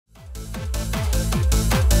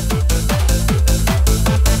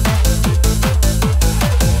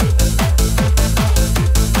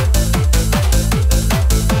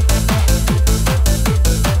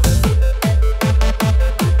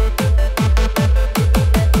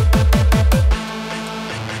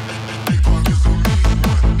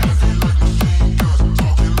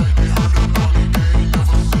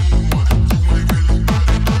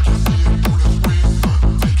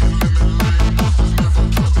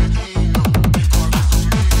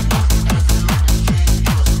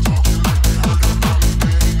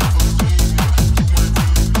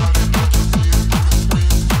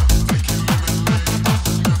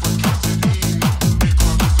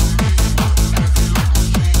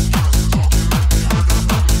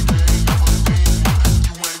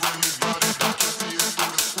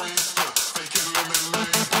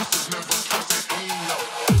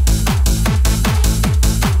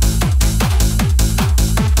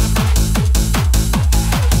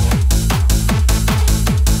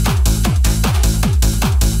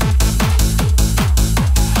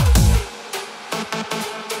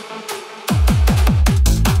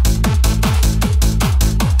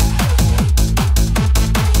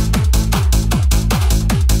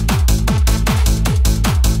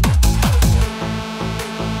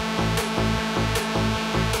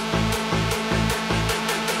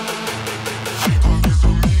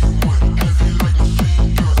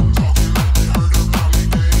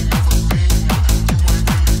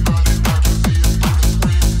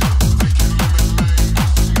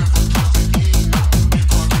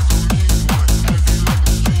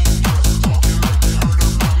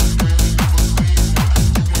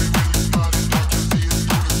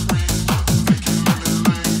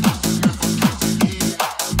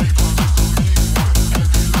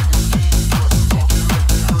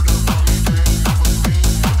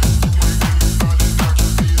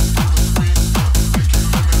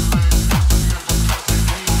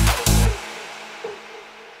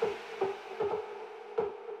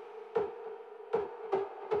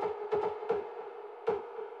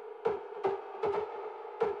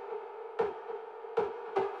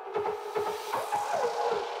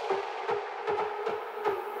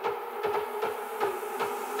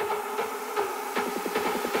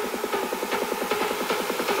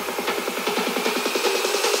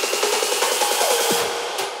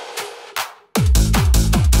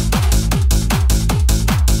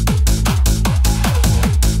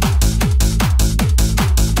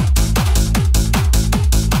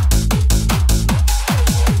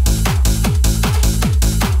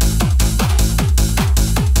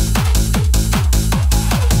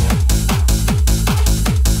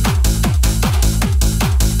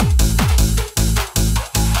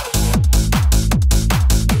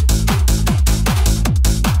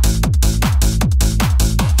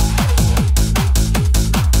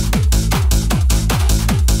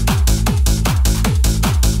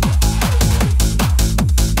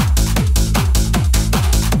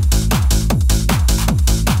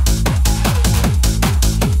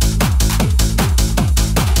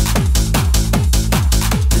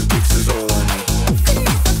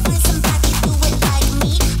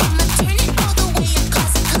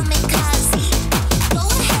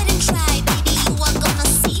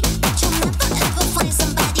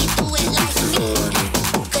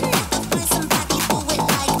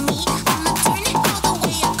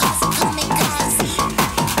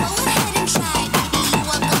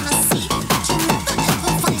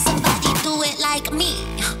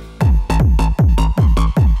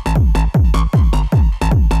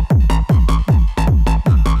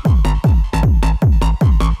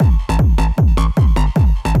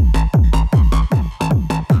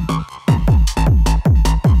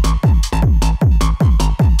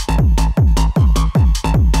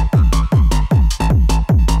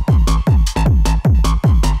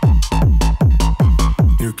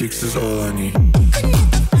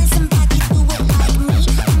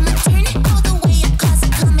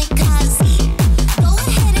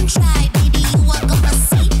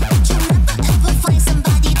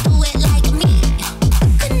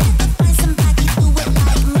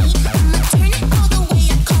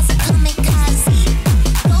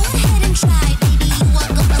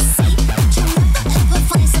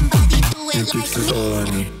all I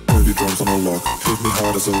need. Heavy drums on a lock, hit me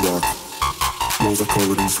hard as a rock. Walls are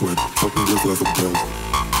covered in sweat, choke me with leather belt.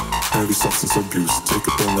 Heavy substance abuse, take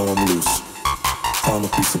it down, now I'm loose. I'm a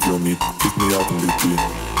piece of your meat, keep me out and repeat.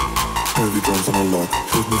 Heavy drums on a lock,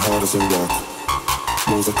 hit me hard as a rock.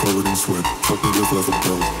 Walls are covered in sweat, choke me with leather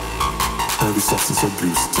belt. Heavy substance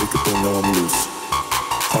abuse, take it down, now I'm loose.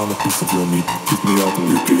 I'm a piece of your meat, keep me out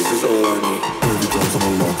and repeat. This is all I need. Heavy drums on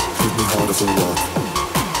a lock, hit me hard as a rock.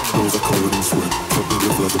 Walls are covered in sweat, choke me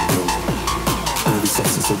with leather belt. Heavy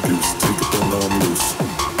substance abuse, take it down, now I'm loose.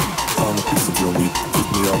 I'm a piece of your meat, keep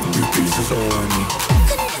me out and repeat. This is all I need.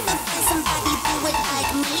 Could never find somebody do it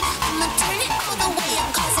like me. I'ma turn it all the way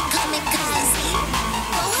up, cause I'm kamikaze.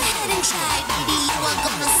 Go ahead and try, baby, you are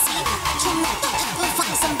gonna see. I can never ever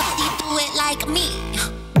find somebody do it like me.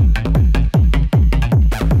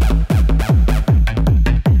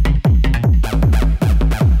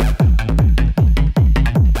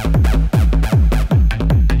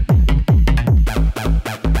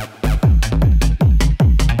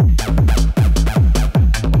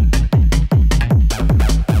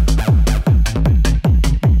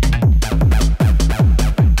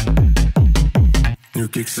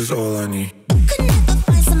 Kicks is all I need. Could never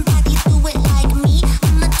find somebody do it like me.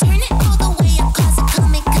 I'ma turn it all the way up, cause I'm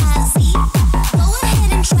kamikaze. Go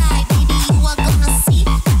ahead and try, baby, you are gonna see.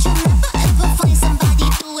 But you'll never ever find somebody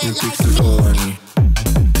do it like Kicks is all I need.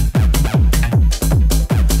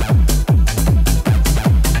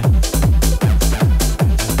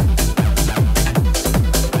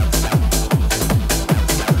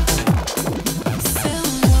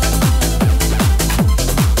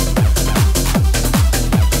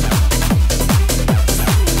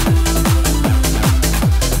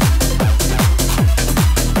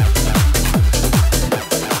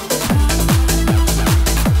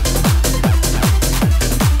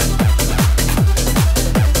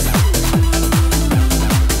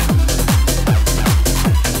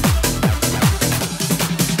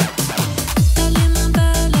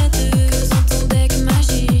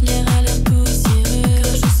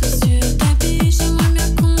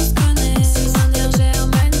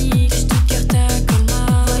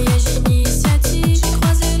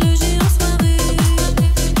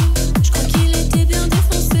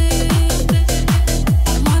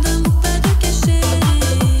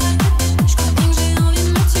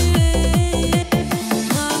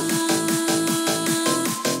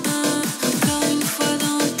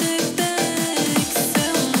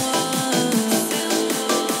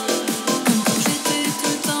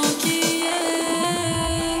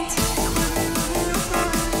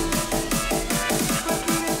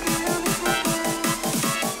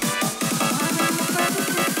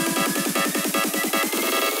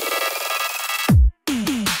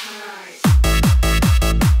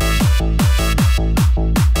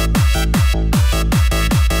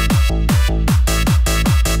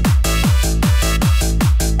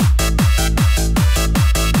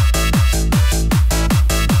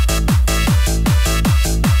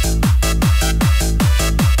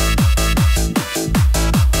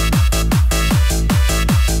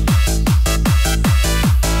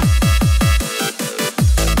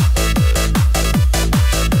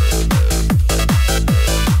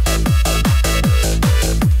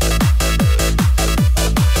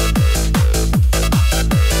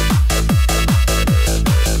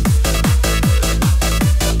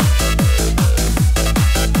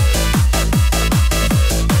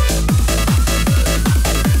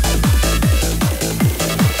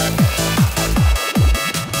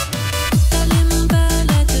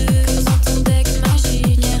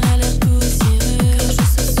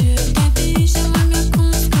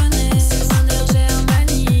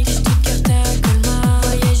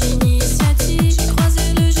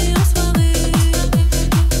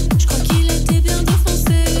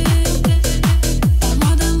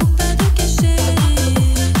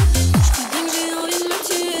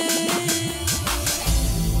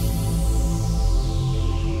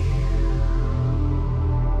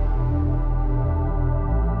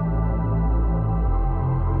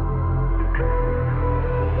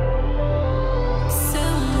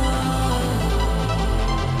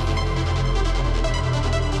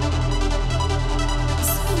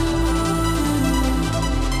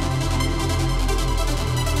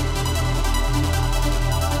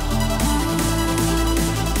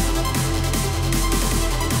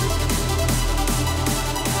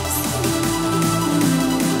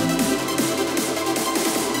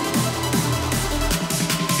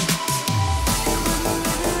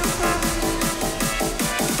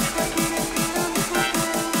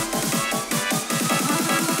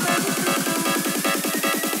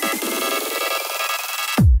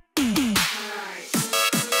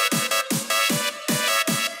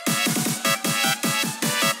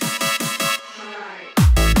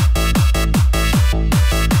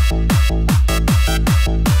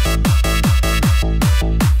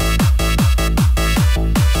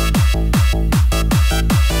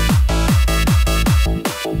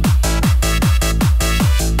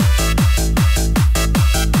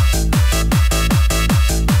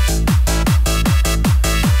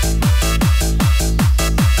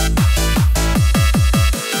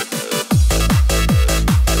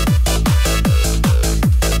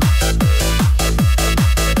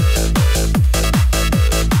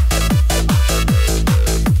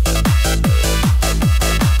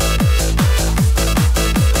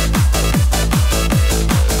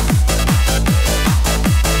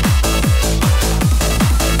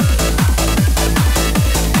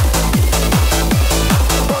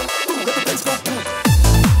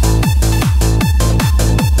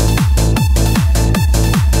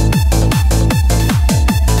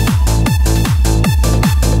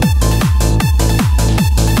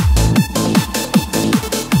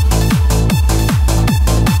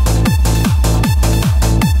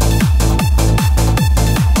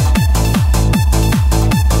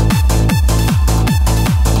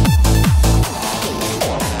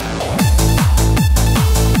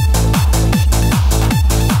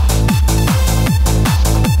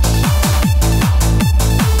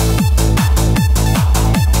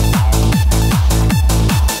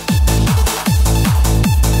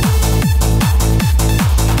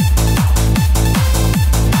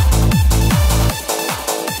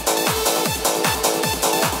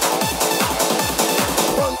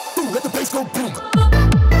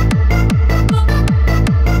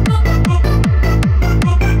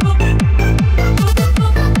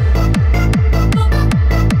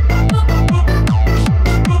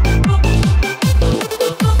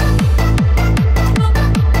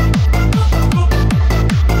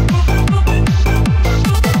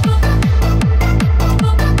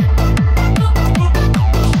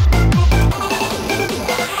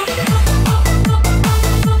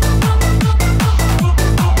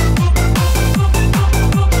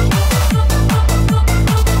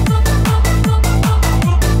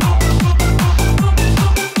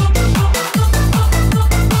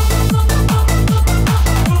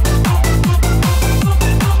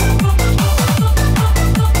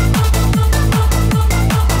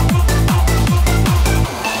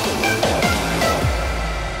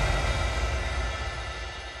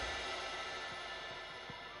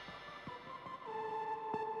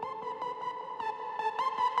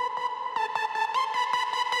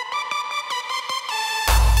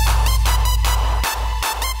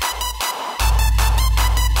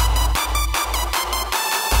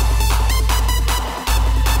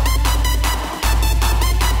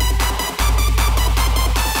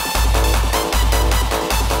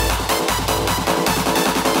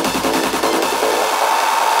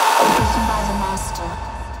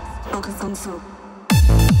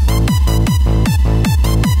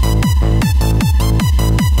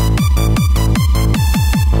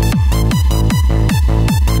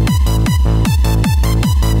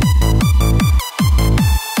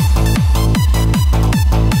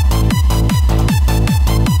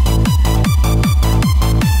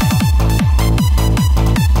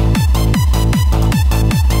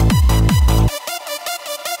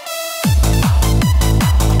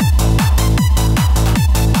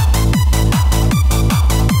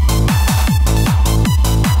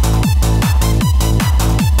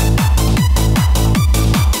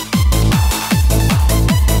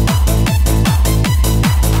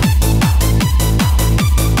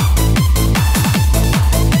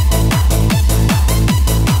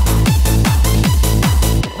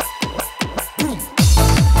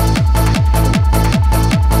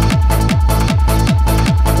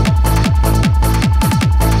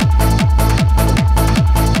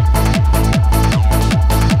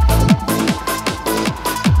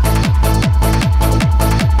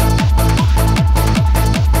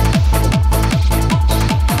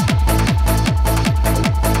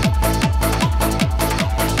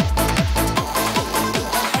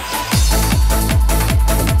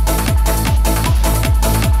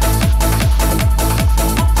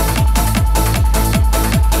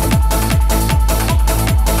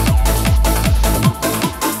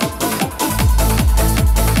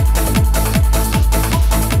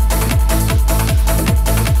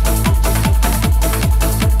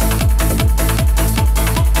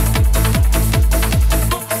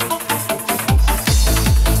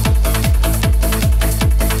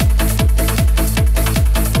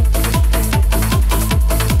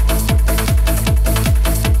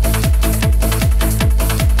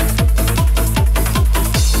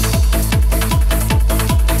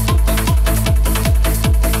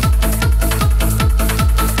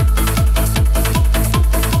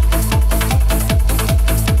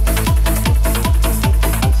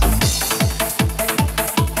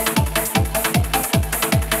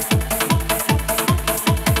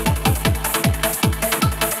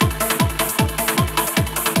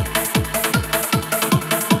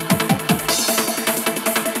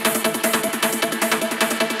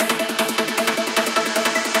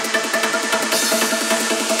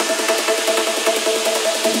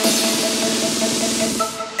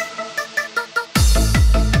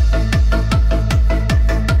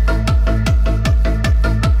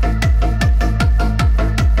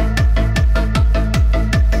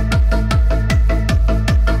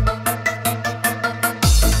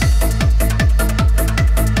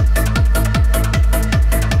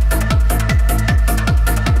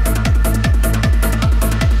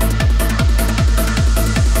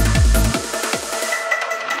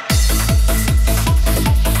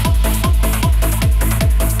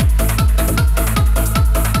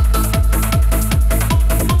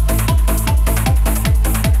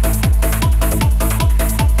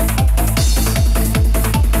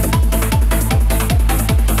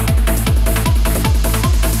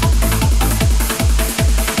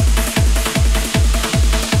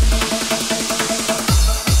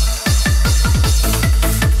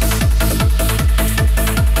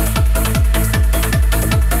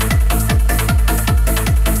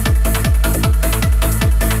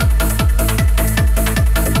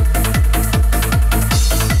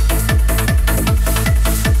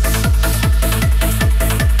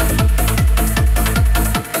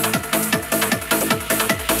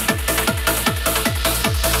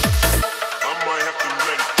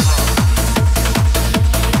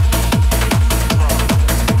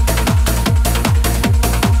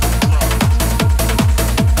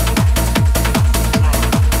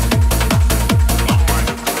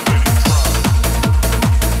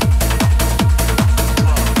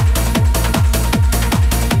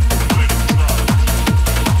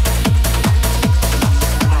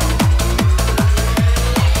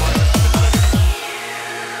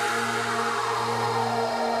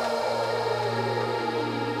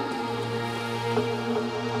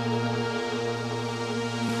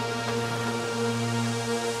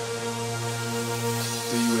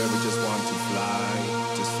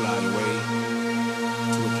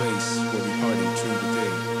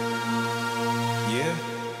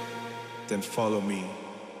 then follow me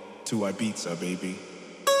to Ibiza, baby.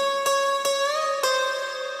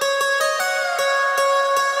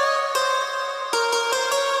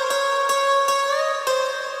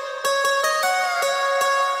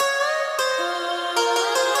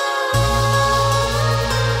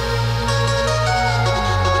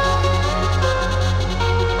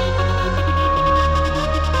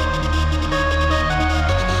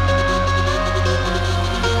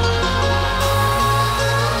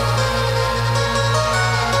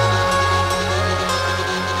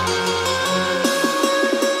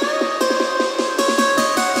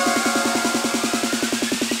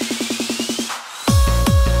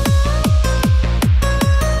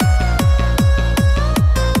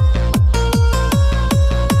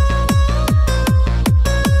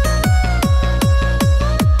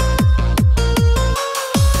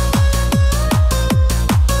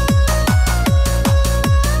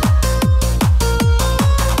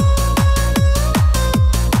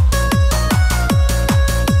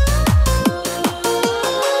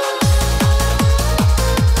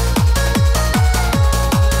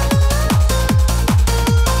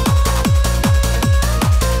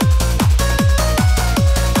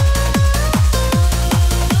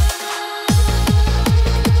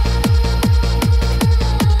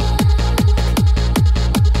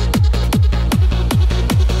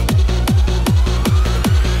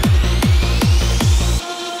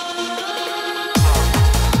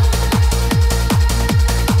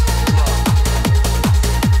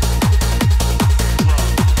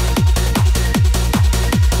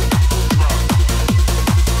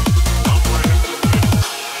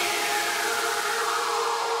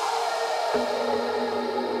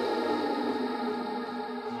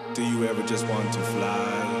 Do you ever just want to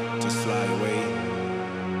fly, just fly away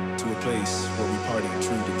to a place where we party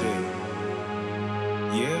true today?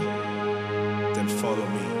 Yeah? Then follow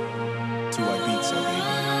me to Ibiza,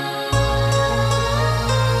 baby.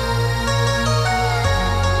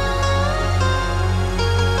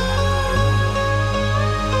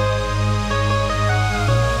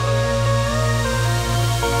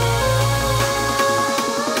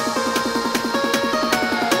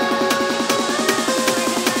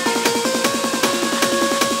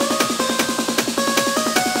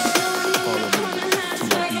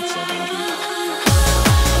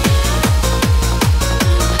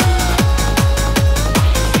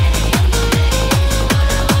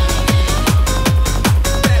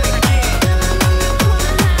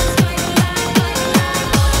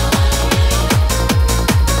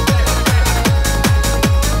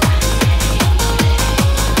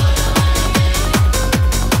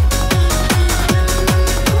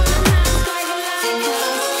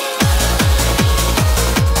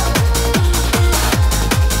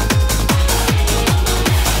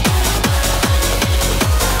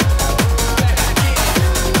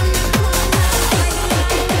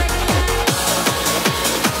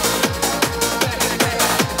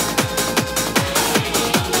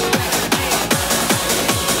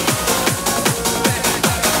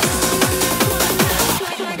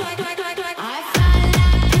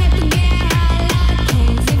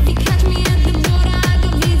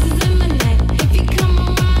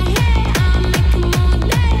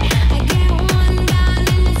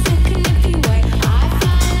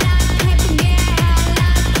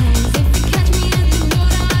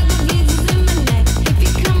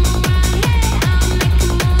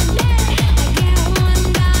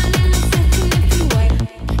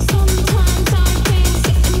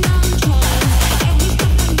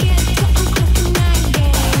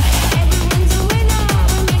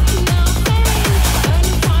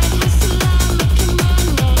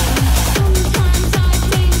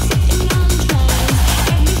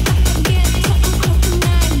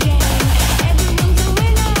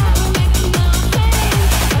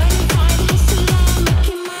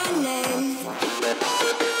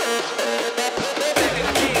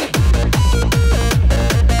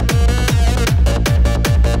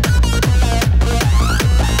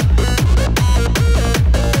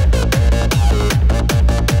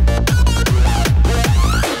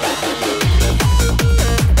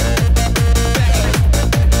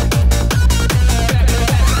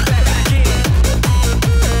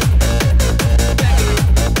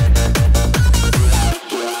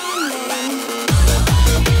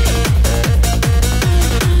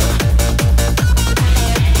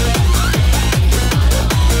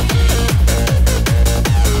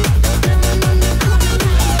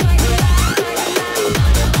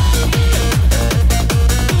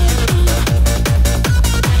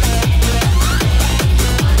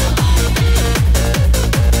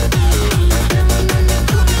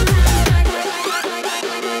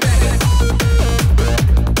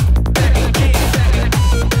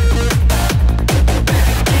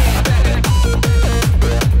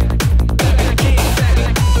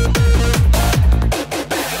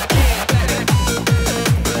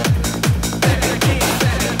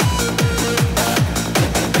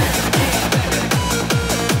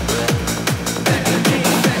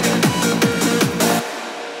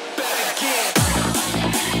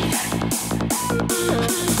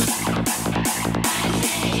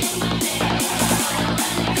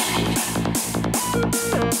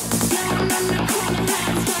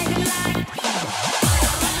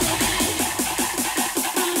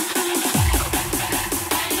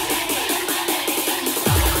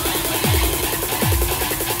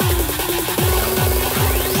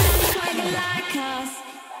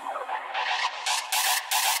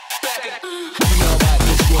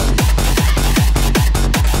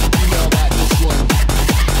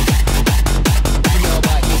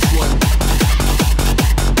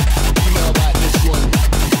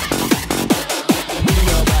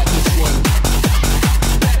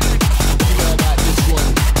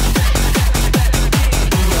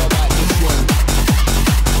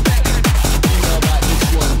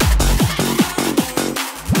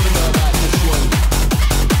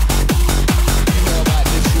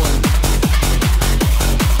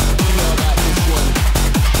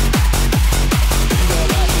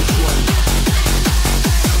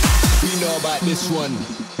 about this one.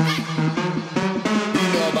 We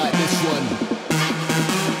know about this one.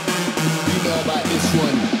 We know about this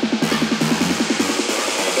one.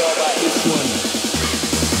 We know about this one.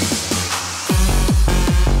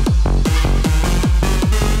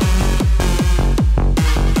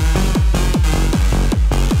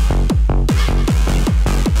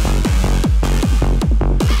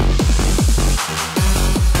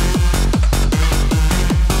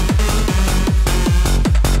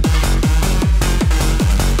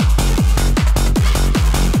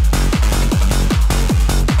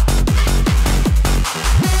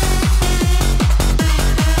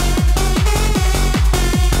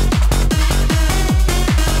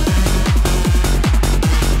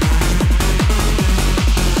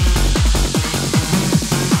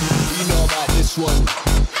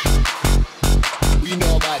 We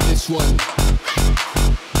know about this one.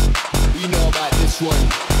 We know about this one.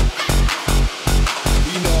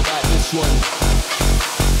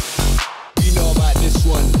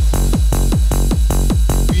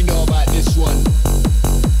 We know about this one.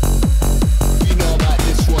 We know about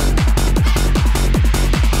this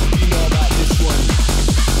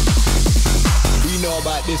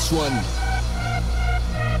one.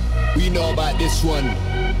 We know about this one.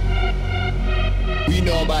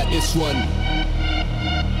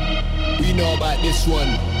 We know about this one.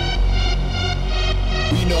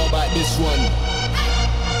 We know about this one.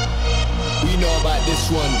 We know about this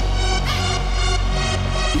one.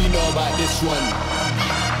 We know about this one.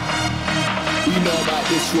 We know about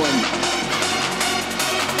this one.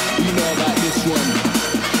 We know about this one.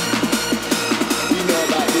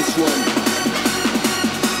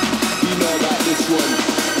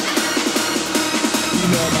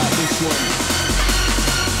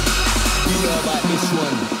 We know about this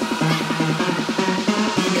one.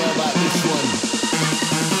 We know about this one.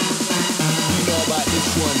 We know about this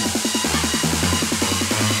one.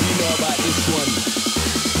 We know about this one.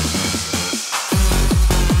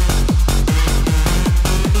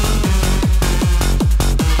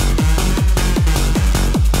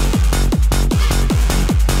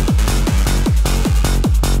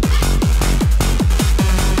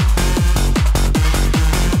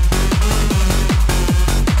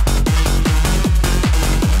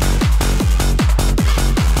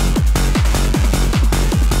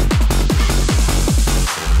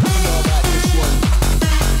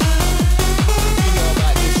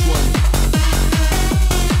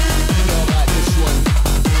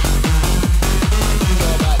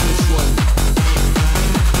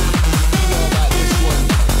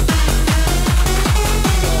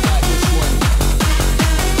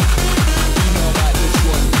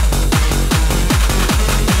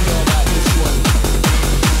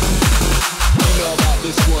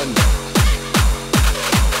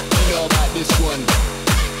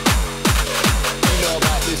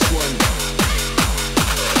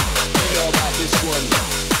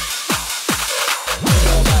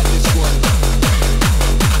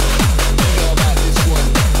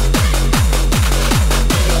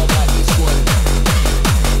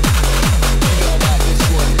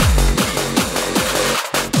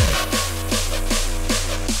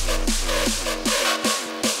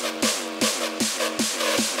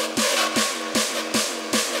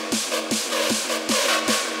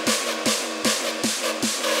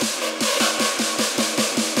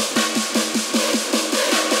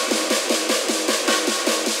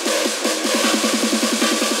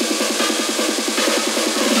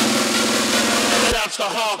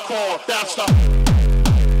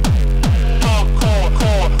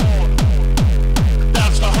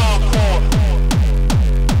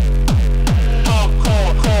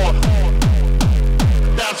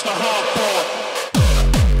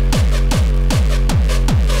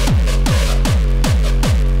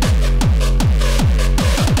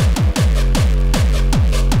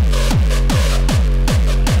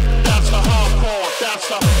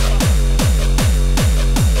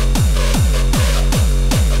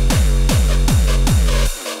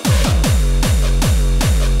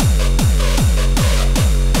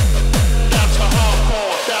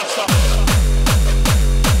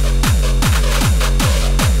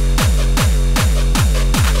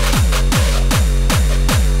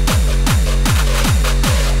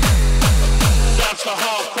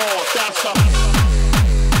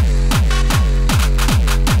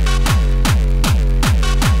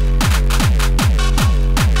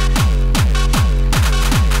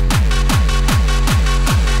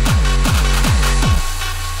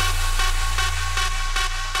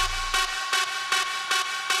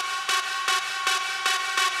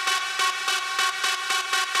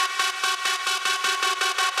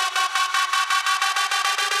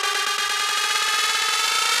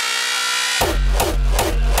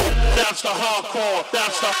 That's the hardcore.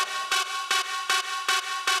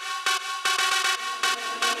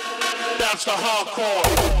 That's the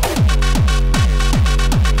hardcore.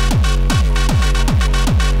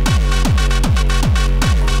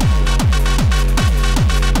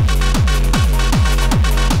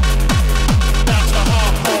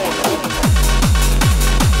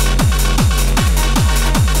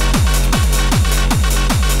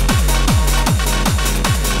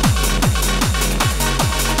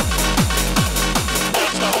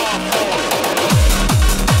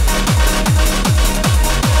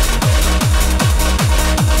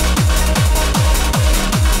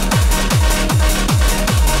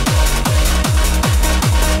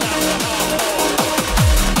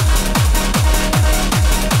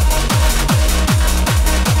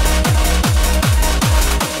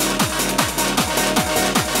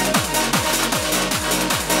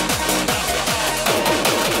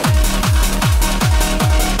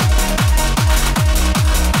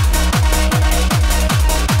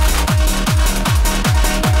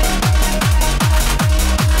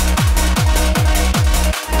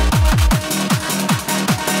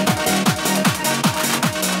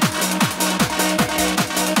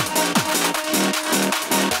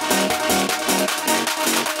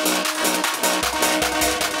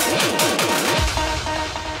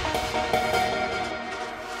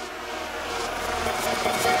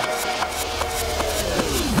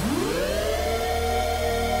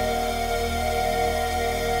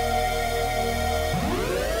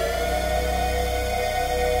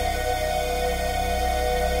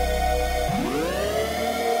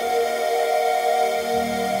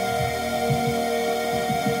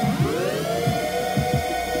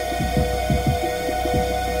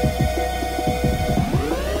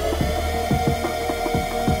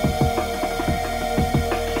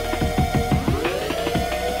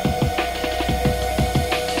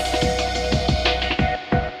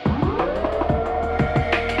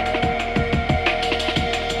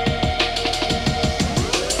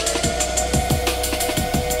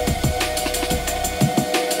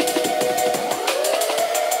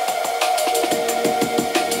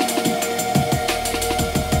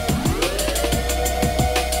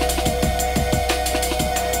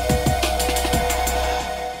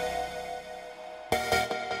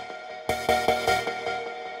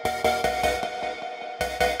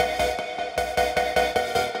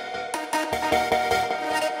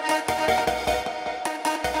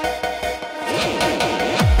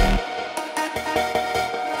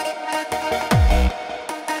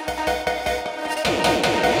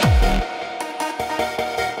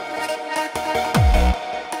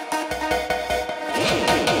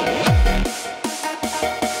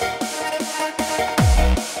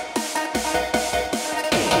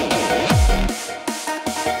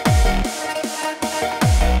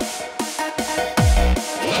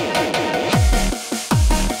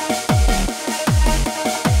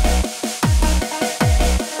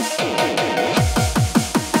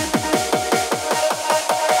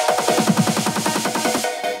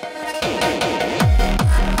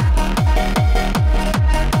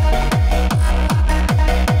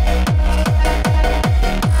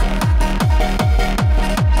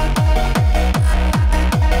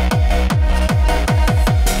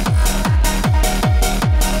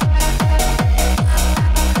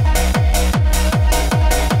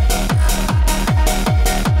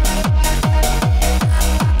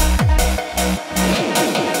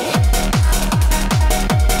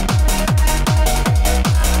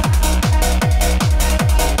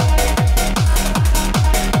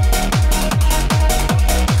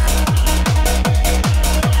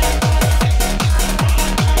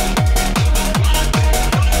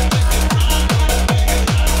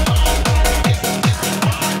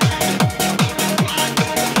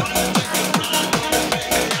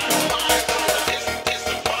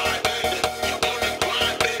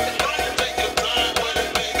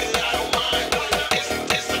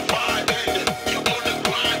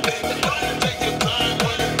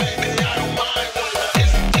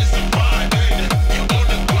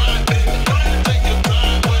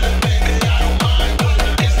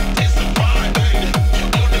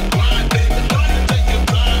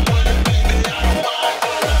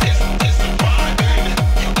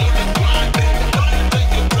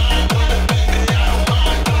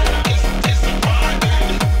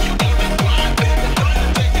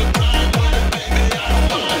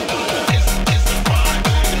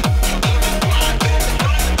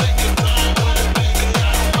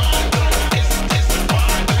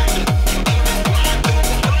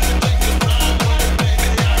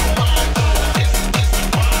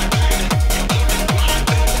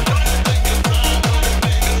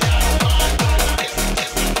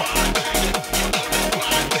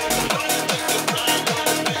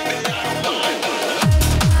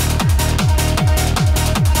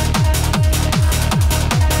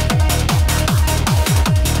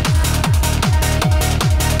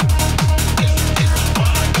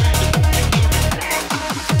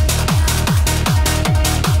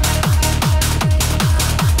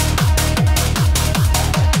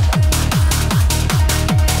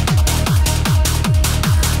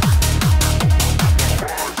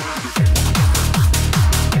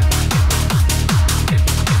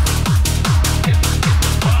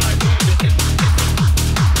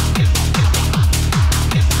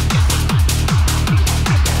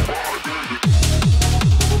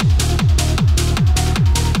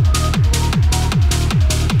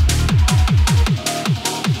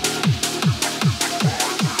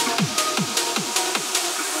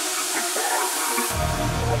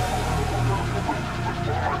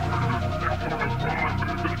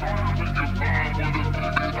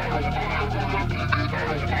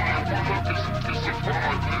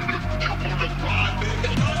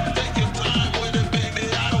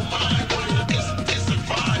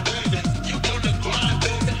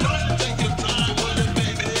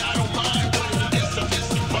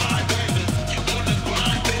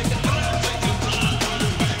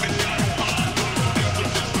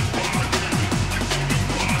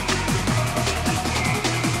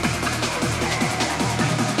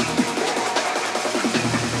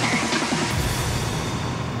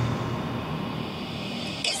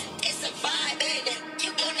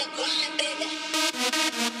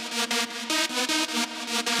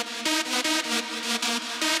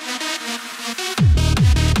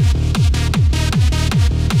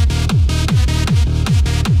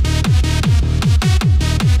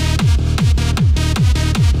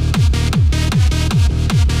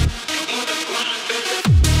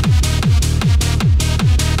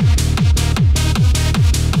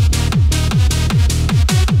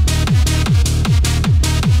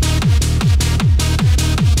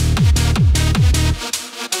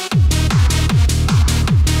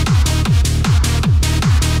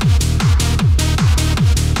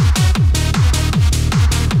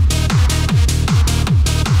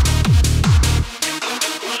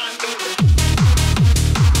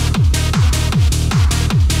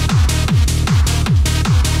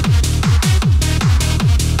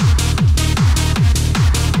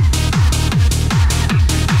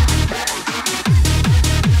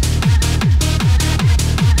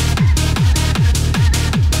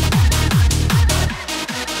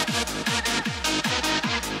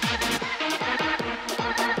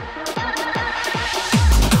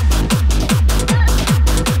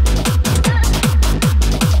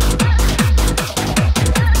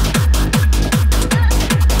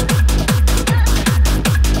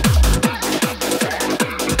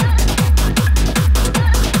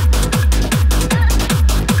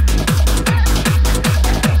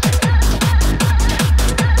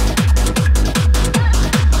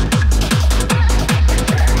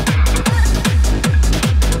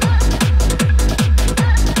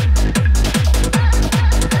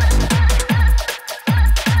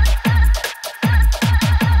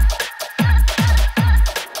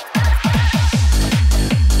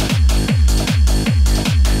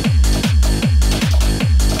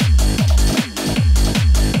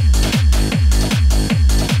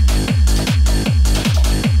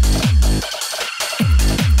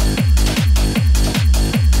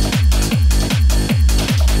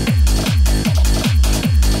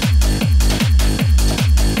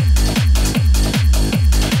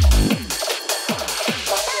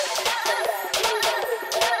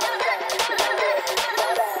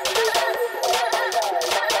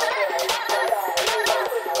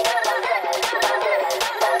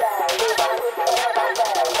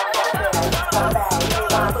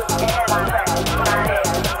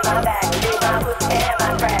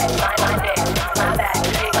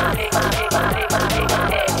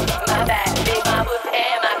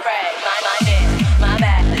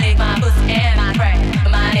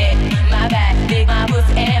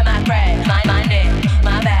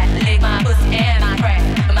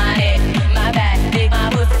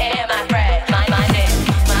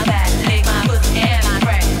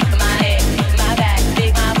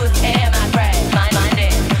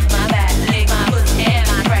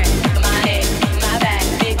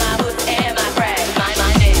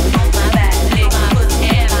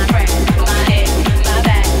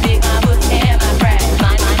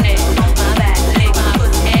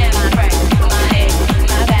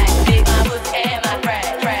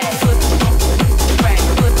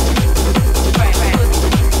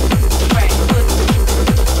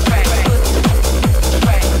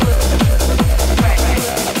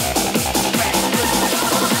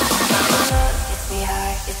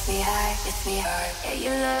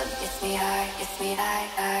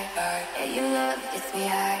 high. Yeah, your love gets me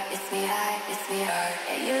high, gets me high, gets me high.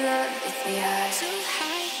 Yeah, your love gets me high, so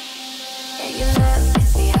high. Yeah, your love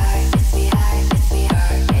gets me high, gets me high, gets me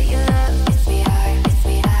high. Yeah, your love gets me high, gets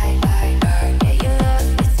me high, high, high. Yeah, your love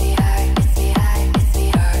gets me high, gets me high, gets me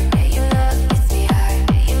high. Yeah, your love gets me high,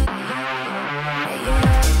 yeah, your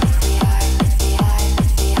love gets me high, gets me high,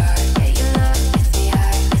 gets me high. Yeah, your love gets me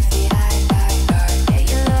high, gets me high, high, high. Yeah,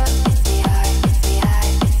 your love gets me high, gets me high,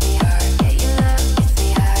 gets me high. Yeah, your love gets me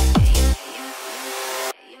high, yeah,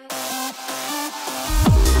 your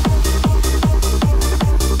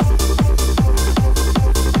love.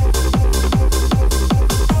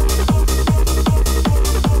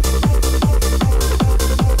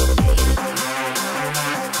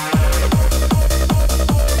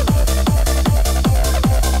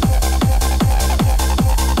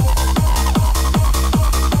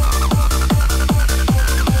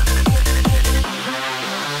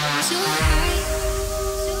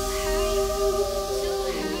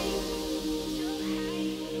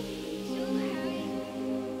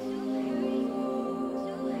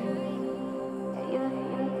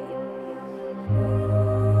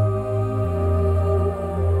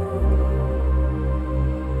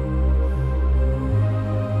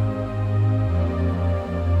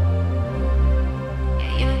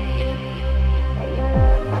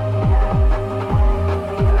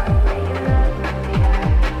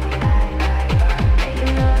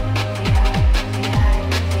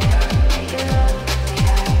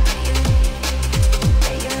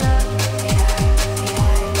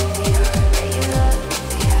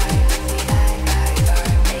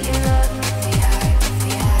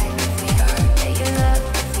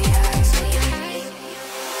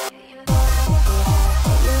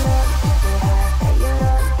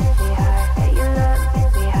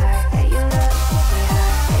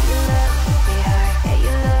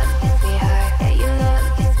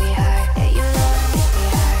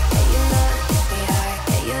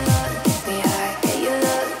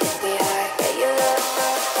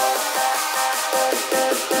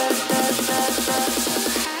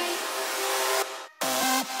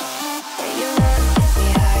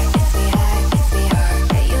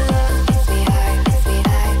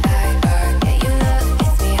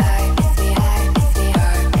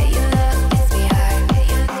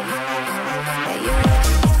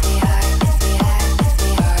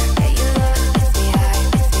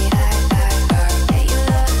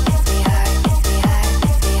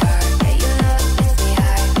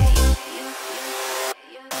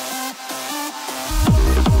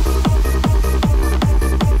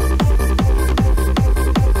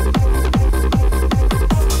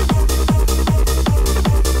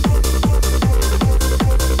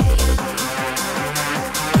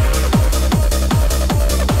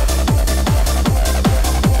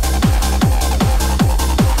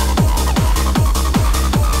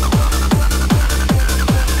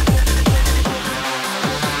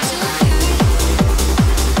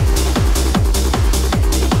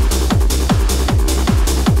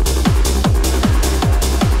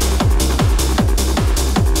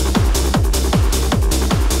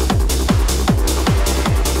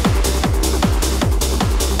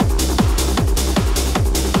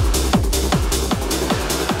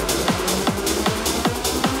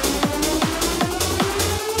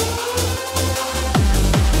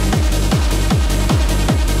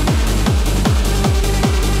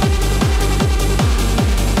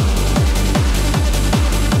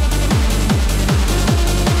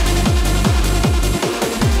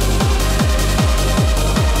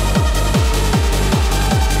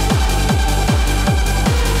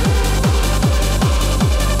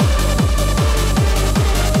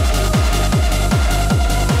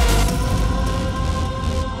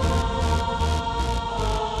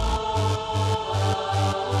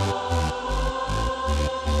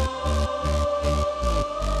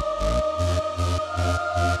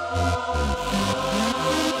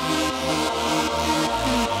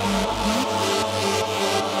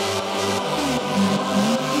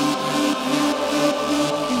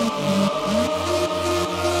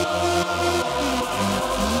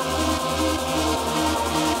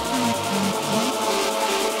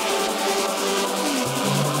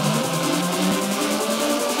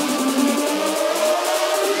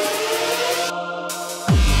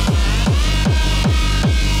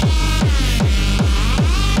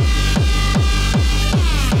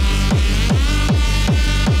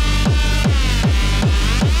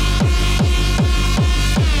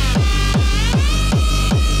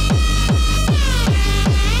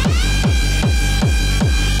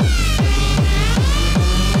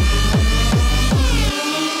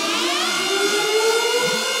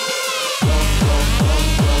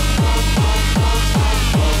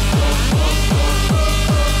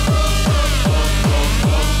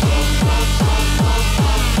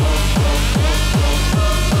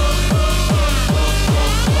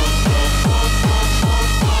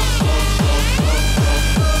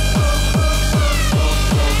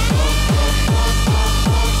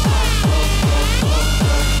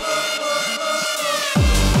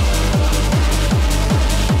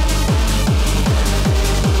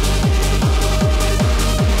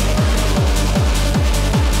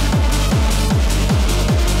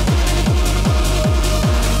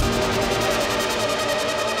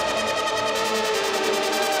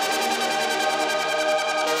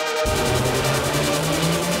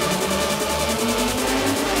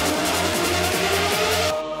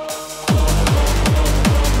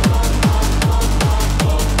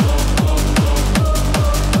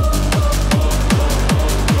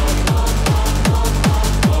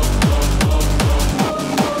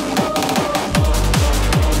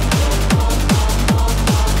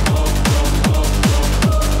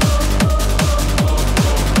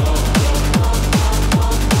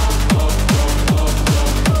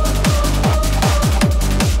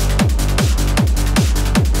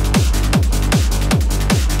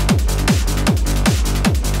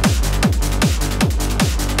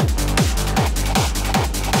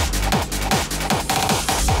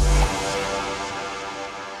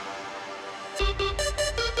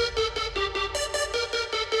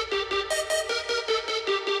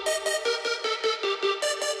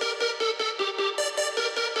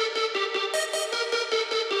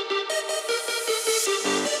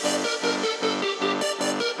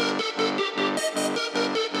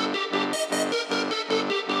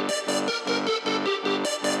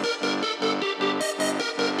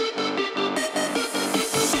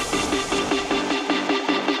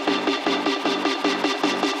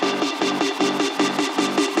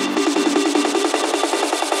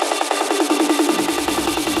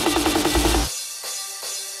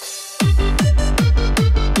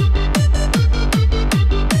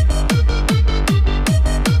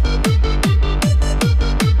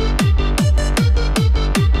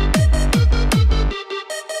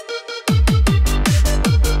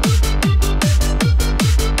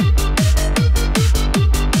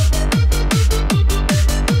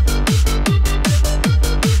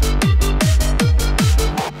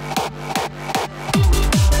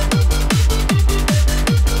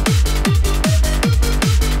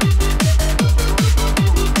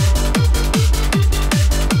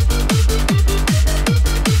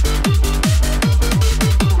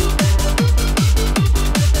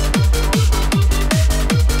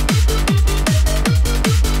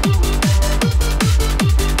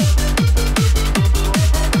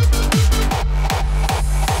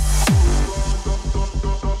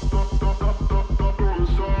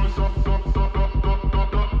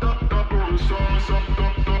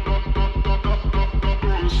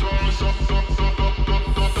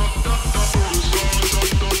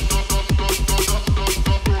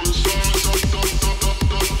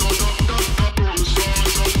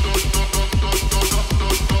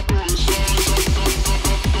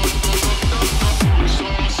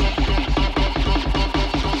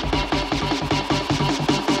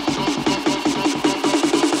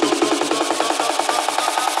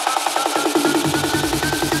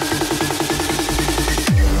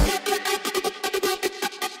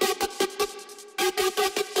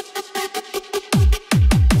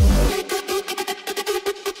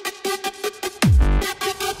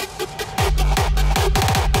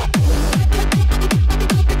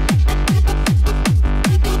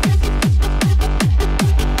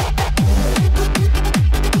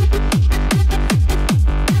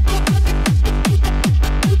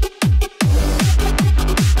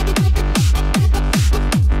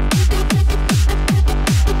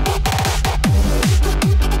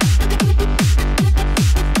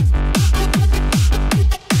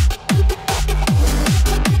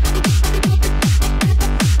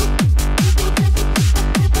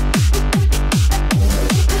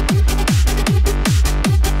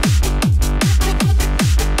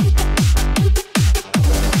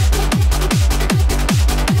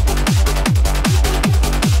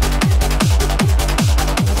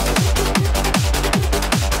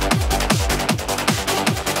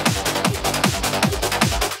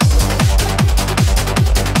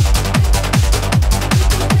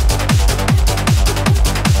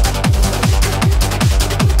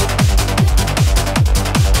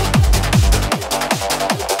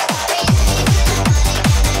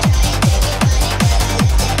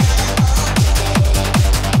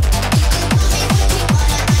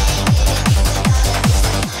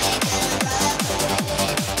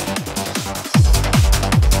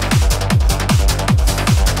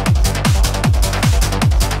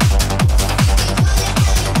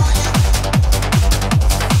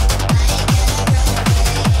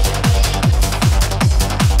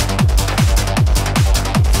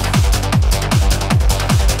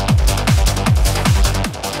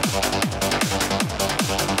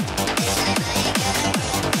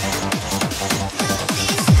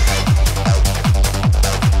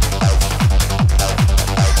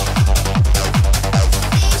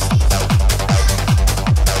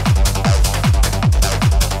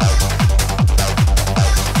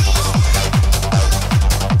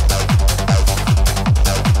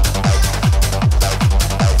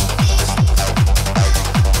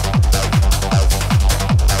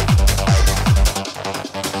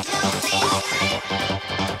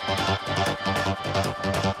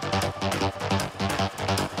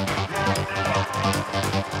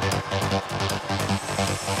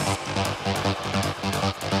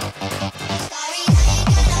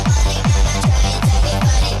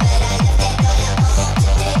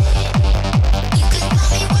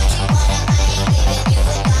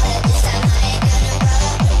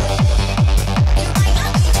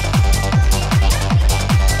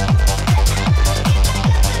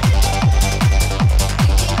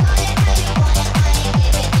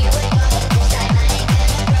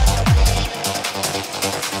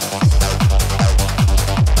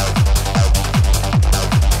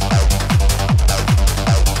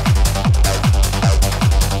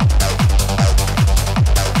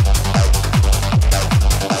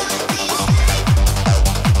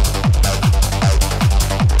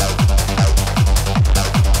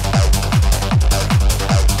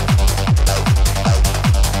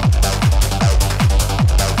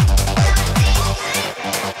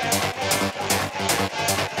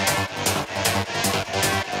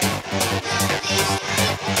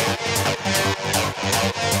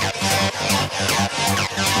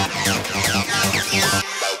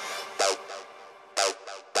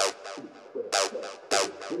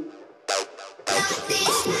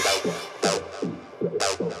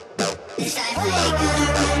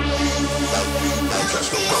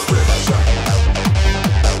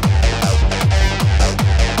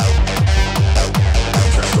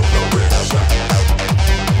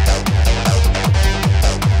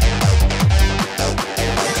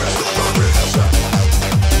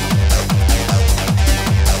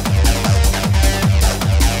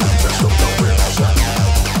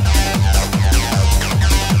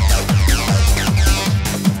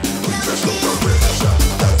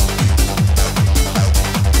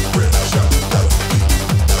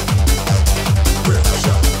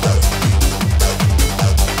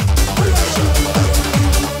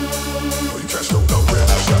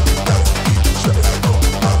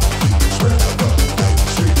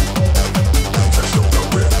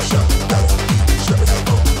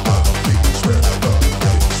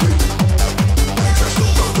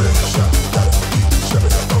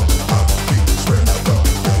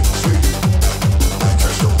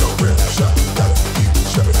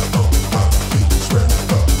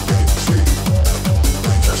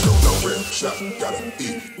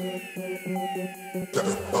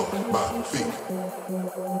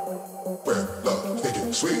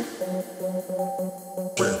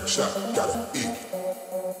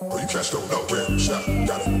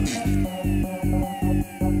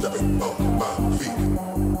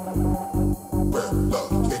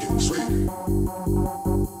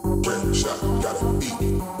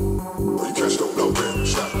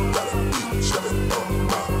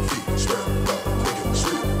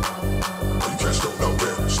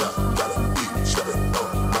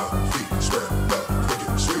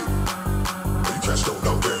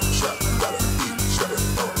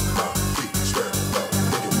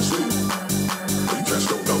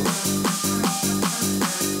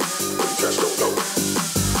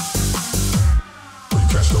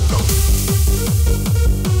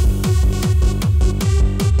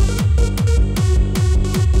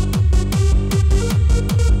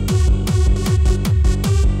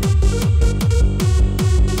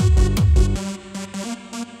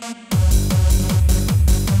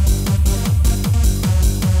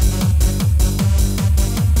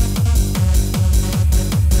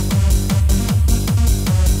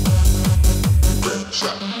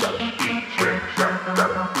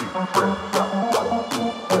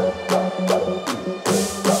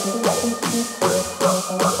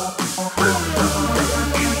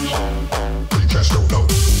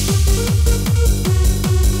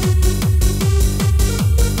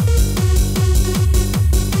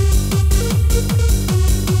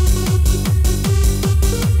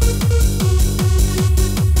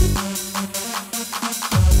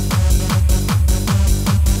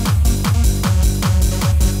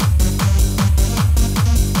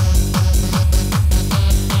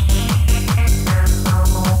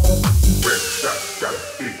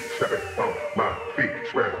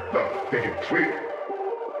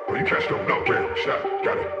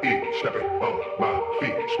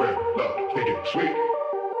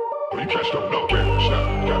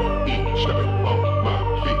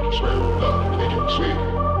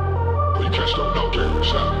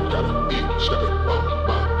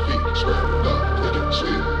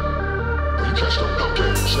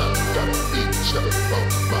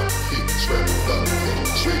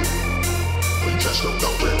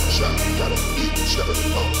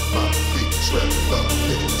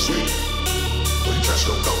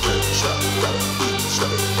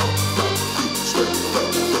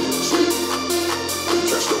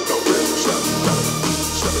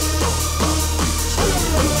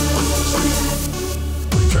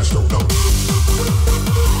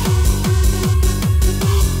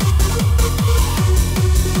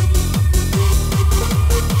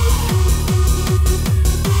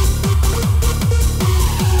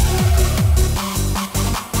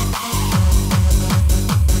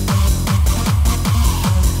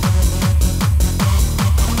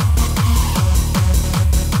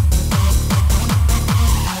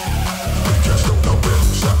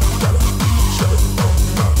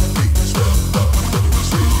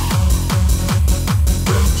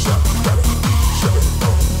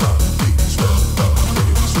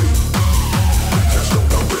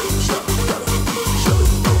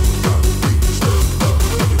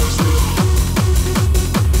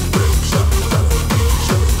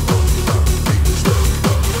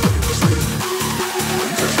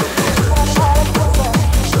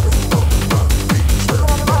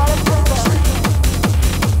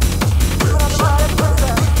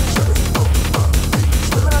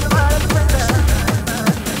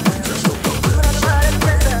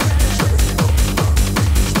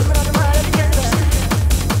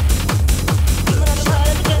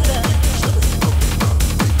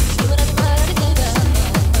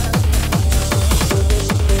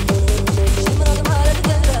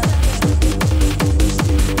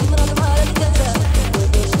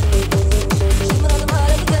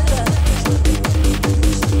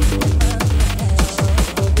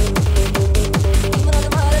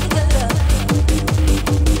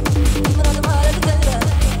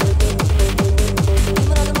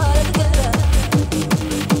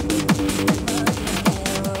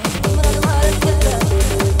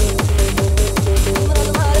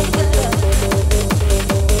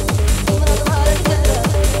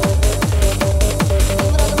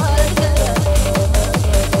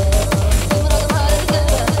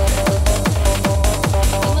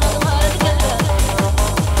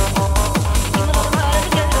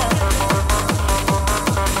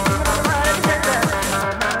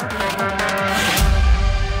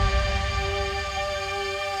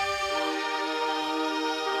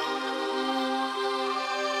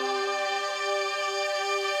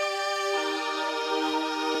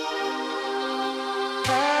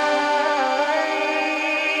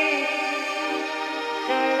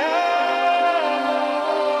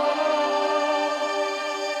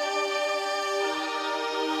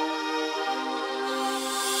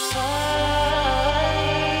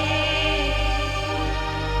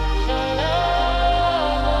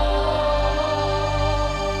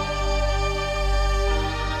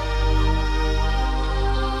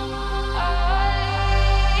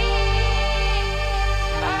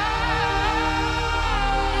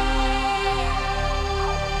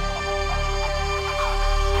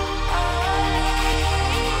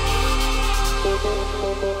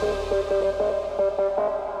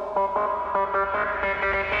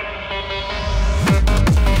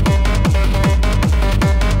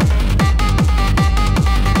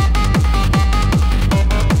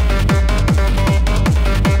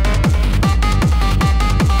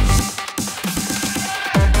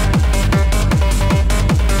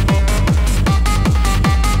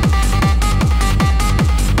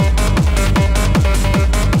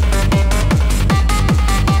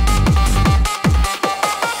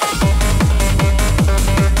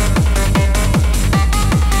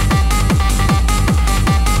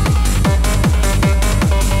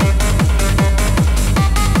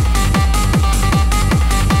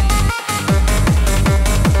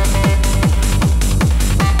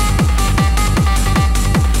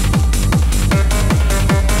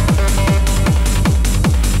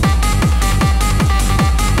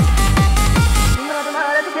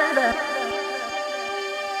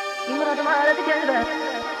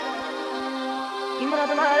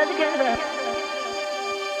 Body.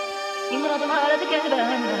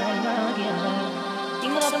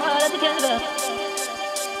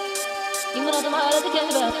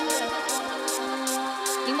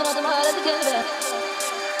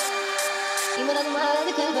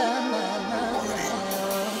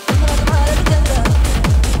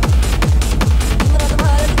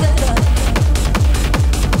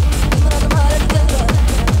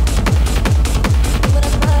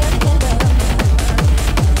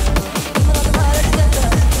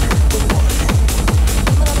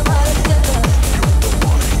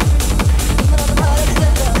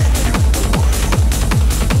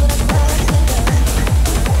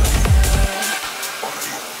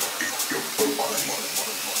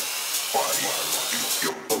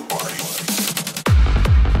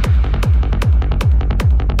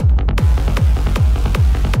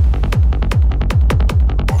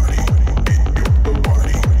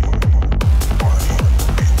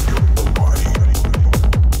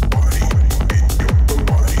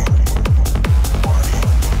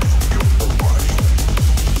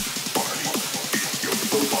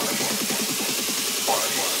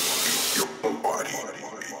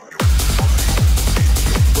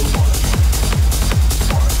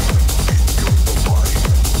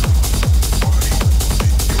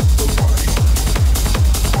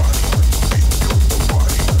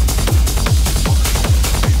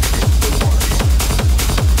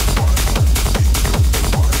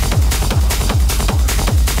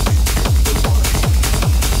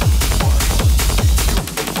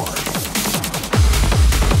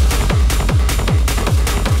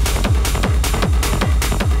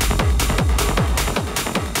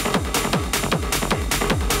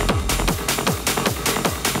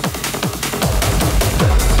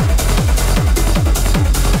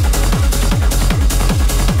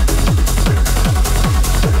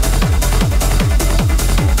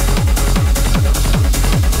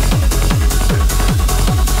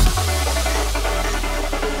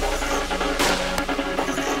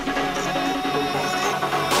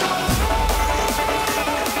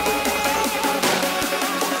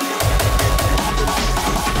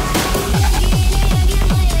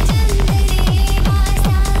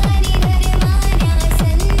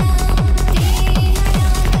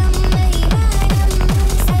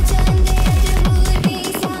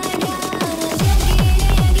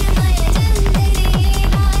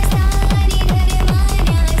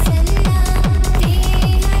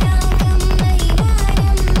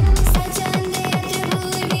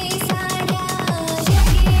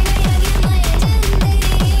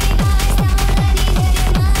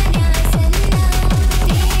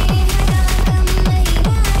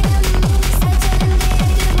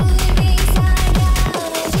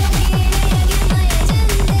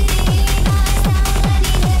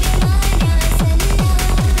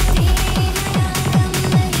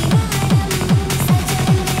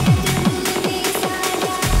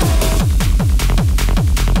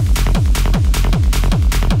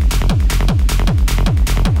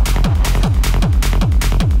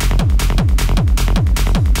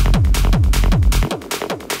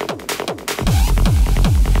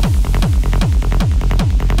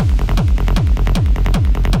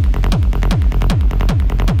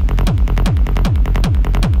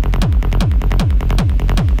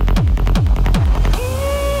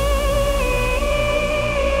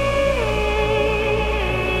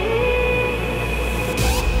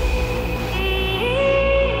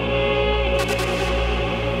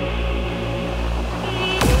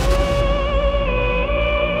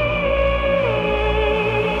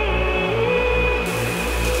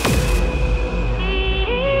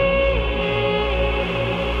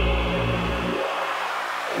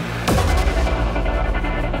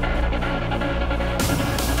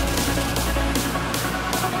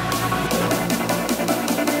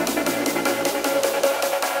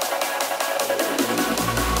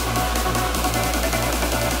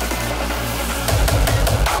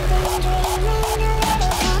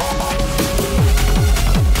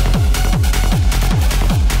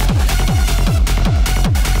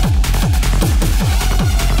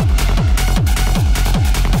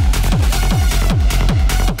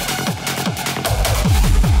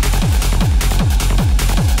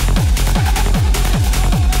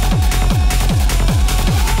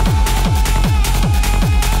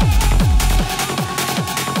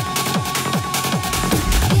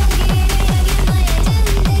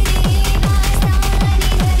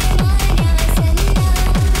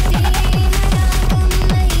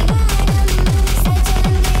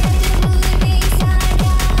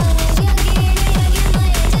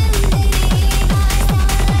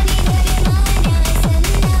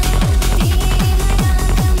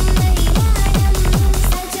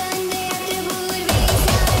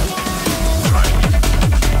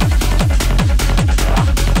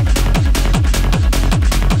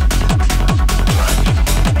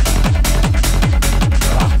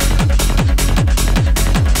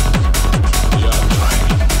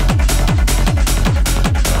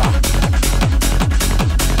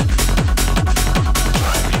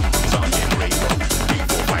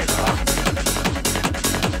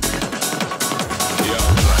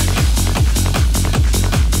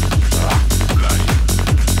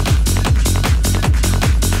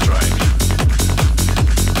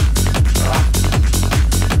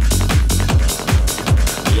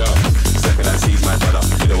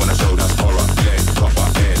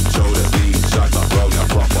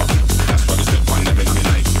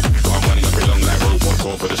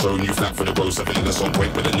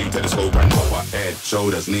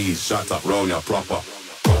 shoulders, knees, shut up, roll your proper.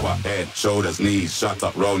 Proper head, shoulders, knees, shut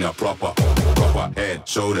up, roll your proper. Proper head,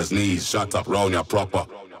 shoulders, knees, shut up, roll your proper.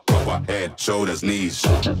 Proper head, shoulders, knees.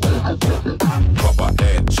 Proper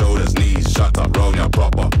head, shoulders, knees, shut up, roll your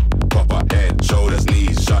proper. Proper head, shoulders,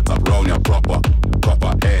 knees, shut up, roll your proper.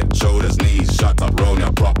 Proper head, shoulders, knees, shut up, roll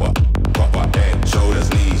your proper. Proper head, shoulders,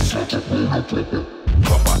 knees.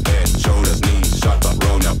 Proper head, shoulders, knees, shut up,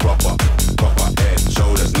 roll your proper. Proper head,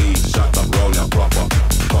 shoulders, knees, shut up, roll your proper.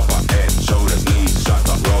 Proper head, shoulders, knees, shut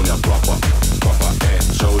up, roll your proper. Proper head,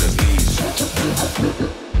 shoulders, knees.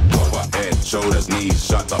 Proper head, shoulders, knees,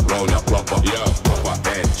 shut up, roll your proper. Yeah. Proper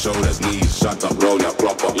head, shoulders, knees, shut up, roll your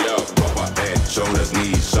proper. Yeah. Proper head, shoulders,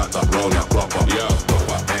 knees, shut up, roll your proper. Yeah.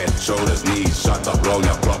 Proper head, shoulders, knees, shut up, roll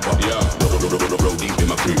your proper. Yeah. Roll deep in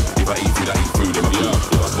my crew. If I eat food, I eat food in my crew. If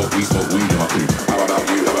I smoke weed in my crew. How about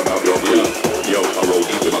you? How about your crew? Yo, I roll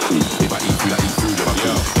deep in my crew. If I eat food, I eat food in my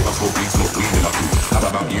crew. If I smoke weed in my crew. How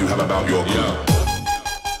about you? How about your crew?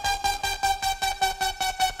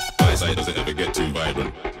 My side doesn't ever get too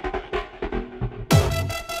vibrant.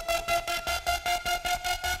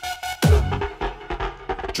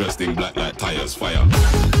 Dressed in black like tires, fire.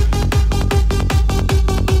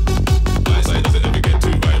 My side doesn't ever get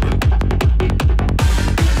too vibrant.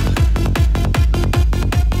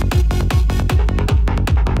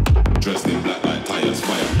 Dressed in black like tires,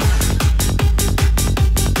 fire.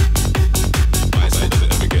 My side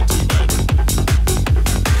doesn't ever get too vibrant.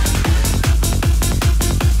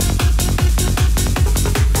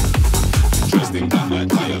 Dressed in black like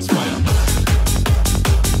tires, fire.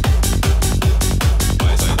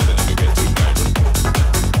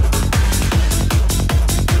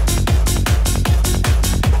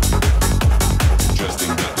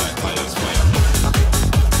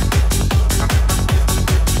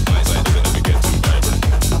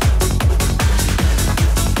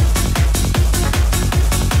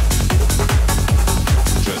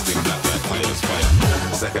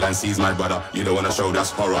 Sees my brother, you don't wanna show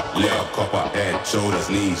that's horror. Yeah, copper, head, shoulders,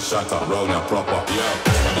 knees, shut up, roll now proper. Yeah,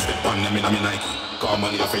 I'm stick pan them in on me Nike. Got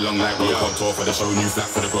money off a long like roll on tour for the show, new flat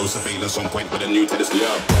for the gross surveillance on point with a new to this.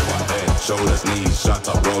 Yeah, copper, head, shoulders, knees, shut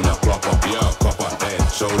up, roll now proper. Yeah, copper, head,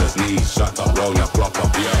 shoulders, knees, shut up, roll now proper.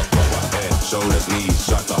 Yeah, copper, head, shoulders, knees,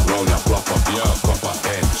 shut up, roll now proper. Yeah, copper,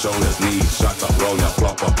 head, shoulders, knees, shut up, roll now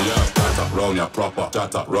proper. Yeah, shut up, roll now proper.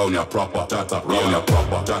 Shut up, roll now proper. Shut up, roll now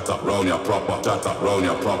proper. Shut up, roll now proper. Shut up, roll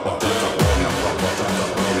now proper. Shut up, roll now proper.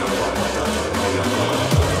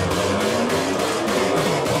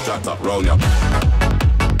 Shut up, roll now.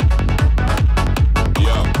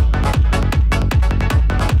 Yeah.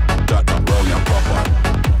 Shut up, roll now proper.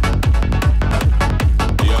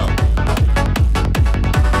 Yeah.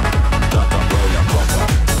 Shut up, roll now proper.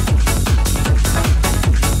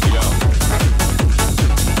 Yeah.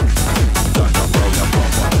 Shut up, roll now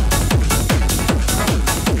proper.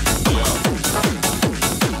 Yeah.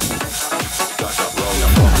 Shut up, roll now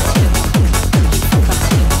proper.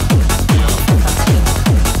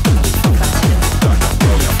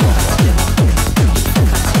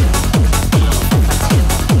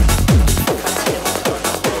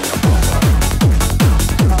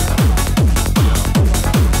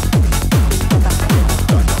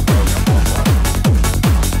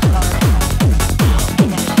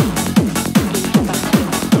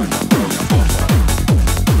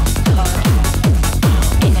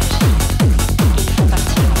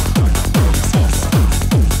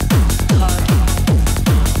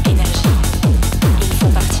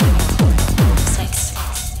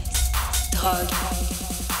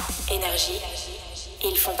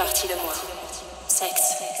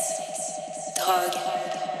 Sex, drogue,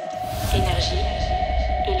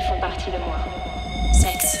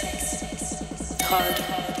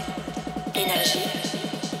 énergie,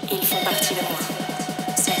 ils font partie de moi.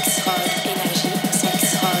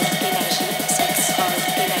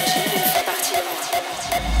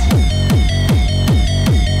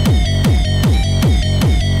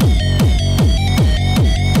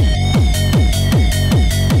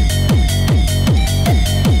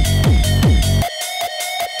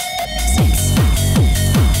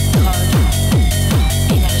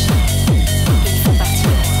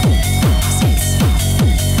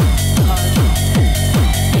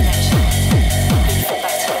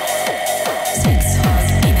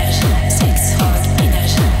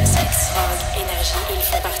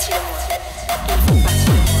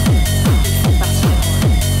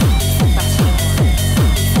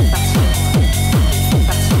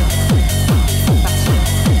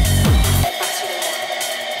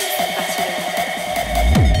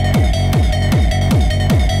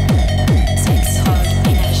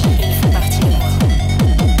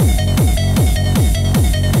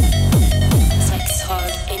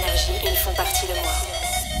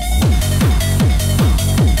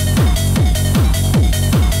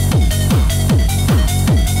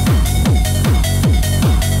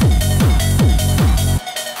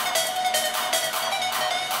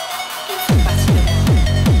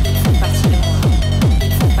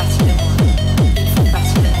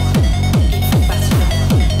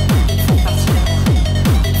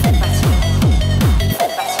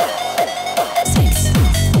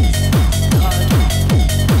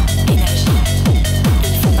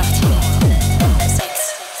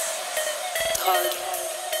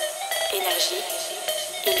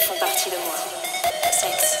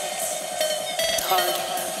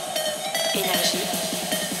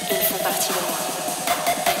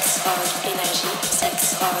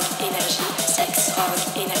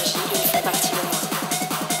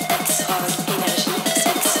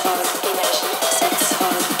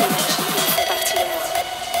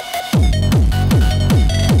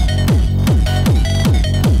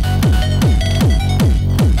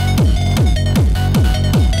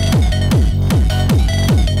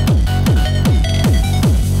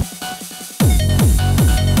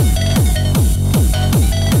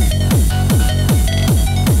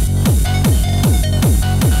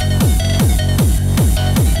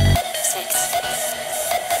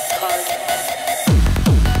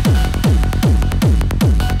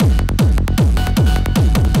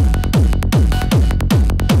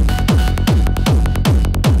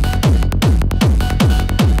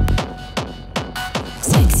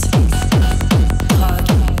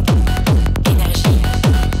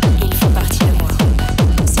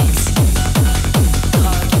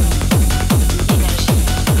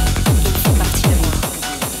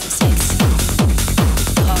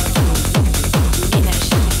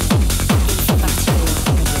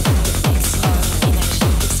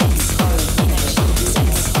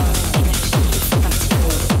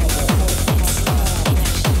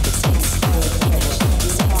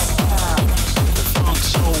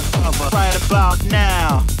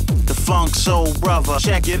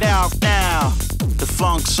 Check it out now, the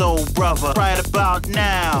Funk Soul Brother. Right about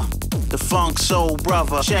now, the Funk Soul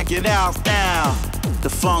Brother. Check it out now, the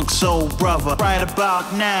Funk Soul Brother. Right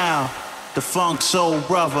about now, the Funk Soul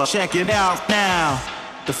Brother. Check it out now,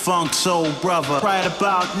 the Funk Soul Brother. Right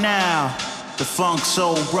about now, the Funk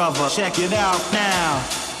Soul Brother. Check it out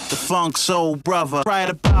now, the Funk Soul Brother. Right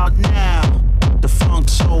about now, the Funk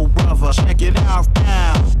Soul Brother. Check it out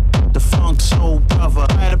now, the Funk Soul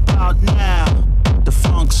Brother. Right about now, the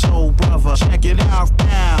Funk Soul Brother. Check it out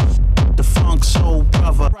now, the Funk Soul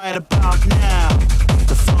Brother. Right about now,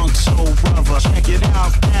 the Funk Soul Brother. Check it out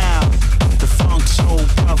now, the Funk Soul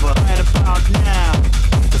Brother. Right about now, the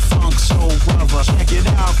Funk Soul Brother. Check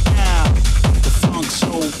it out now, the Funk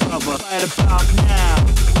Soul Brother. Right about now,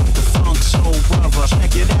 the Funk Soul Brother.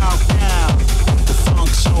 Check it out now, the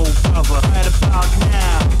Funk Soul Brother. Right about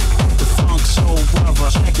now, the Funk Soul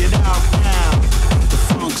Brother. Check it out now, the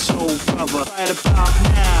Funk Soul Brother. Right about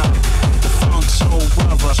now, the Funk Soul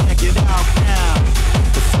Brother. Check it out now,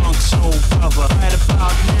 the Funk Soul Brother. Right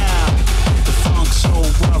about now, the Funk Soul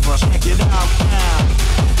Brother. Check it out now,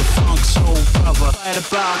 the Funk Soul Brother. Right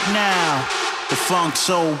about now, the Funk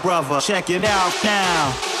Soul Brother. Check it out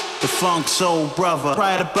now, the Funk Soul Brother.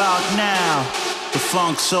 Right about now, the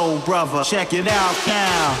Funk Soul Brother. Check it out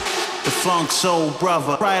now, the Funk Soul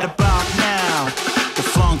Brother. Right about now, the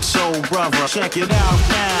Funk Soul Brother. Check it out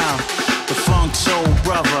now, the Funk Soul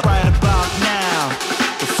Brother. Right about now,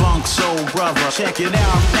 the Funk Soul Brother. Check it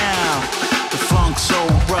out now, the Funk Soul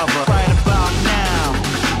Brother. Right about now,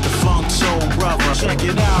 the Funk Soul Brother. Check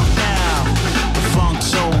it out now, the Funk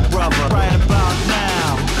Soul Brother. Right about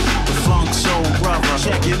now, the Funk Soul Brother.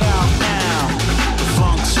 Check it out now, the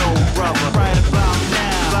Funk Soul Brother. Right about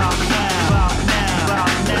now, about now, about now,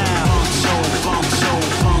 about now. Funk Soul, Funk Soul,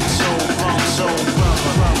 Funk Soul, Funk Soul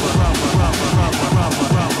Brother, brother, brother, brother, brother, brother,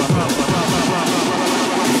 brother, brother, brother, brother.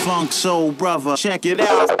 Funk Soul Brother. Check it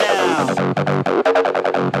out now.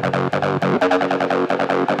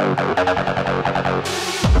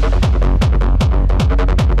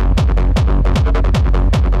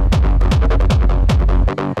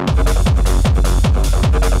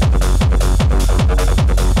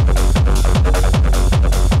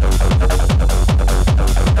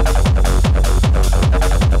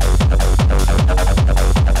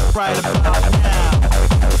 Right about now,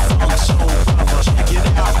 the Funk Soul Brother. Check it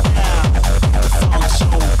out now, the Funk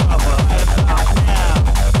Soul Brother. Right about now.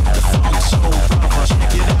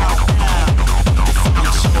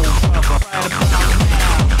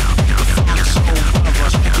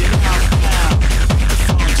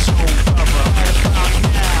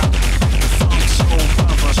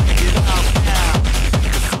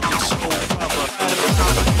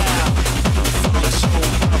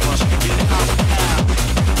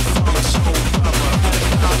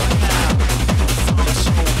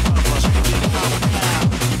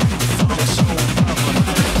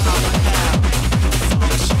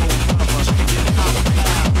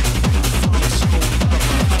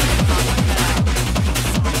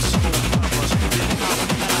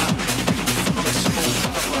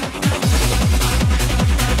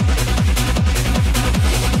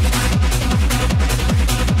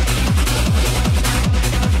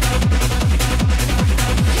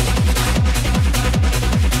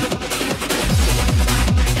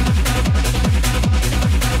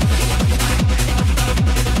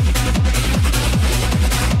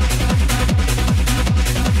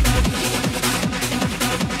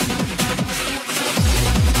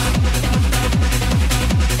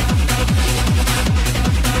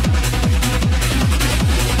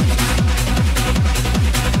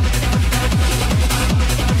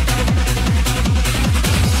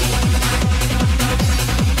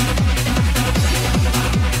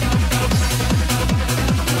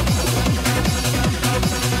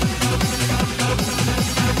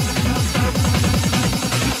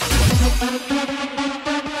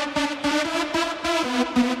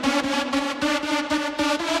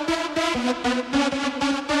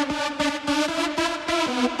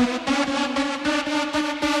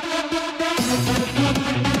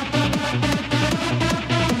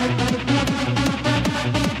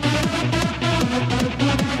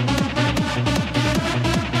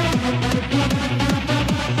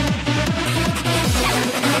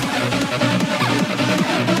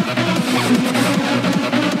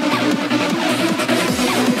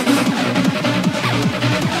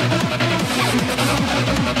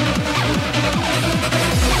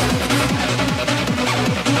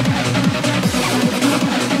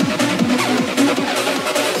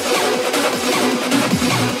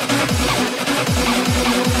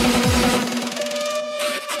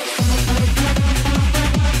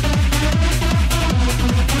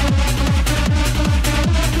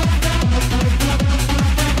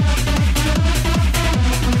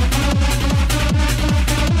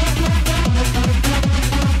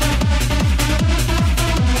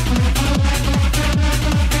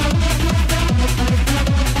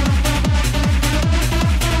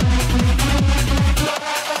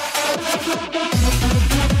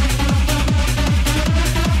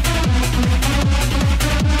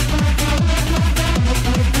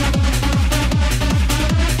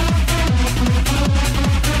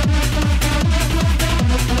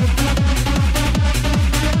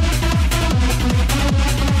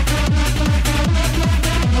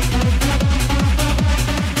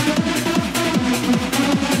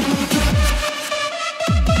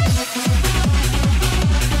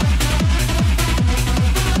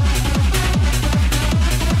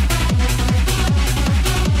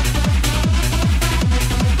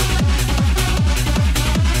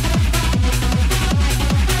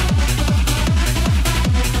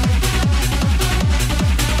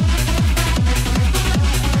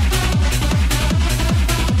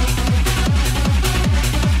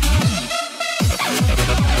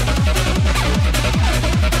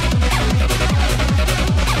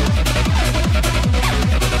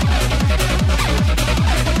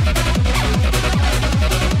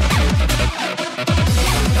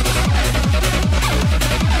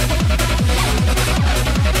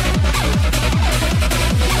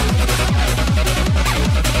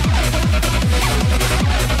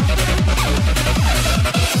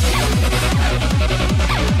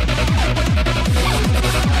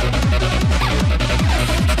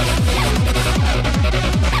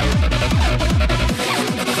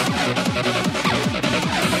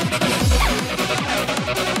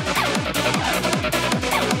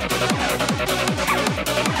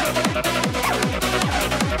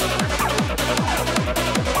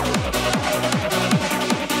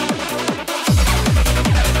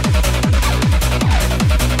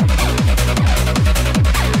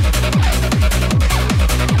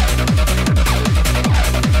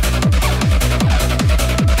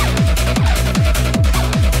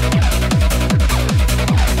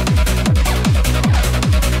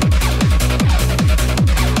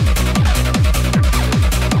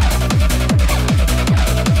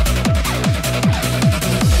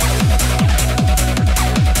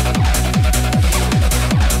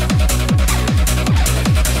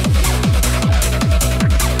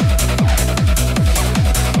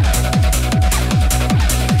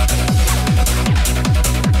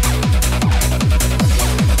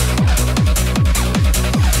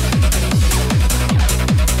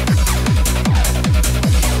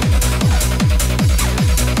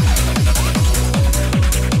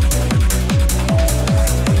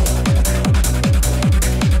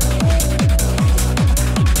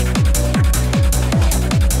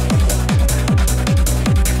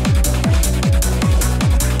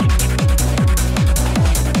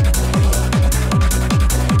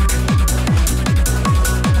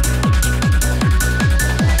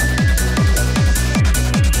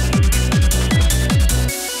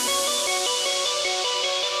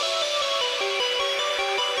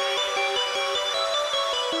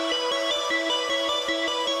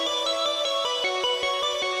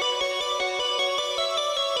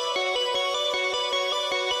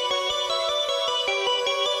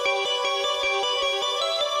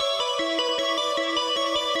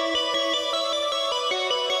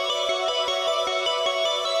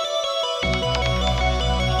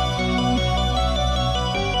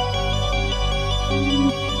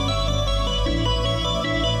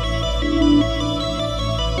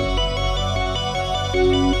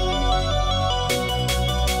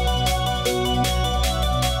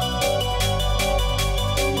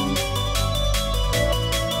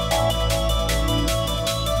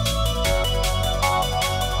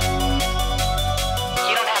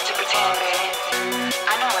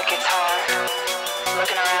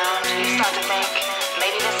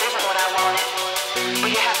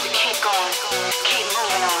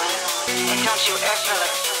 you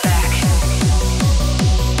effortless.